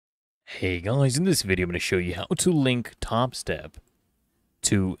Hey guys, in this video I'm going to show you how to link Topstep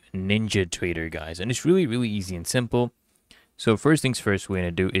to NinjaTrader, guys. And it's really easy and simple. So first things first, we're going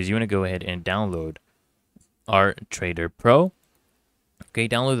to do is you want to go ahead and download our Trader Pro. Okay,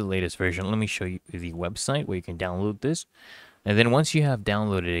 download the latest version. Let me show you the website where you can download this. And then once you have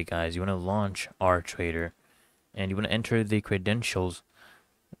downloaded it, guys, you want to launch our Trader. And you want to enter the credentials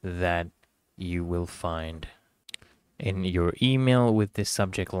that you will find in your email with this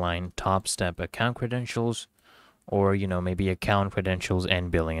subject line, Topstep account credentials, or maybe account credentials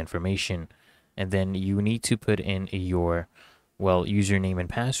and billing information. And then you need to put in your username and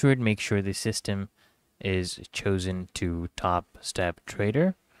password. Make sure the system is chosen to Topstep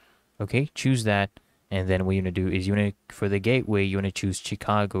Trader. Okay, choose that. And then what you want to do is for the gateway, you want to choose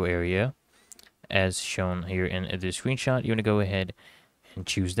Chicago area as shown here in the screenshot. You want to go ahead and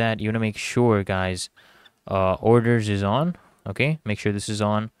choose that. You want to make sure, guys, orders is on. Okay, make sure this is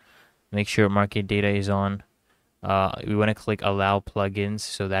on. Make sure market data is on. We want to click allow plugins,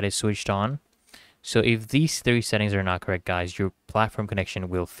 so that is switched on. So if these three settings are not correct, guys, your platform connection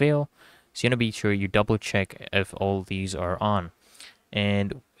will fail. So you want to be sure you double check if all these are on.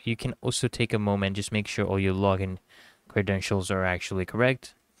 And you can also take a moment, just make sure all your login credentials are actually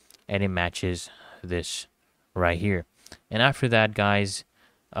correct and it matches this right here. And after that, guys,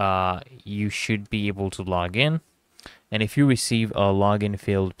 you should be able to log in. And if you receive a login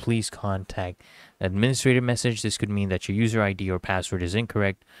failed, please contact administrator message. This could mean that your user ID or password is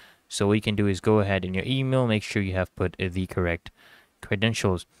incorrect. So what you can do is go ahead in your email, make sure you have put the correct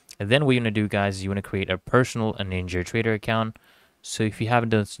credentials. And then what you're going to do, guys, is you want to create a personal NinjaTrader account. So if you haven't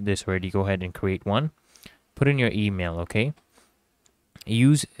done this already, go ahead and create one. Put in your email, okay?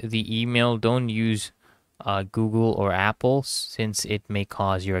 Use the email. Don't use Google or Apple, since it may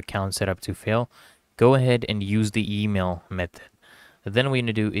cause your account setup to fail. Go ahead and use the email method. Then what you're going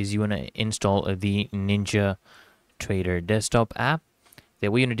to do is you want to install the NinjaTrader desktop app.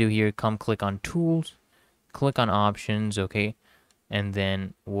 Then what you're going to do here, click on tools, click on options, okay? And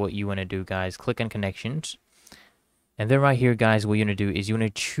then what you want to do, guys, click on connections. And then right here, guys, what you're going to do is you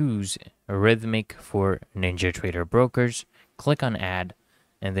want to choose Rhythmic for NinjaTrader brokers. Click on add.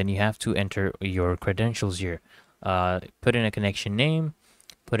 And then you have to enter your credentials here. Put in a connection name,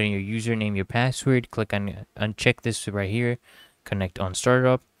 put in your username, your password, click on uncheck this right here, connect on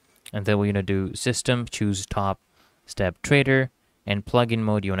startup. And then we're going to do system, choose Topstep Trader, and plugin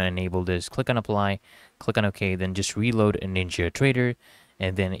mode, you want to enable this. Click on apply, click on OK, then just reload a NinjaTrader,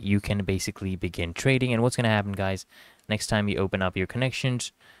 and then you can basically begin trading. And what's going to happen, guys, next time you open up your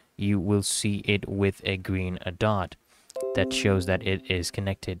connections, you will see it with a green dot that shows that it is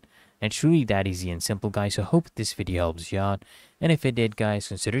connected. And it's really that easy and simple, guys. So I hope this video helps you out. And if it did, guys,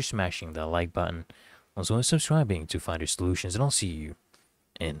 consider smashing the like button. Also subscribing to FindYourSolutions, and I'll see you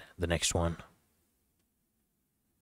in the next one.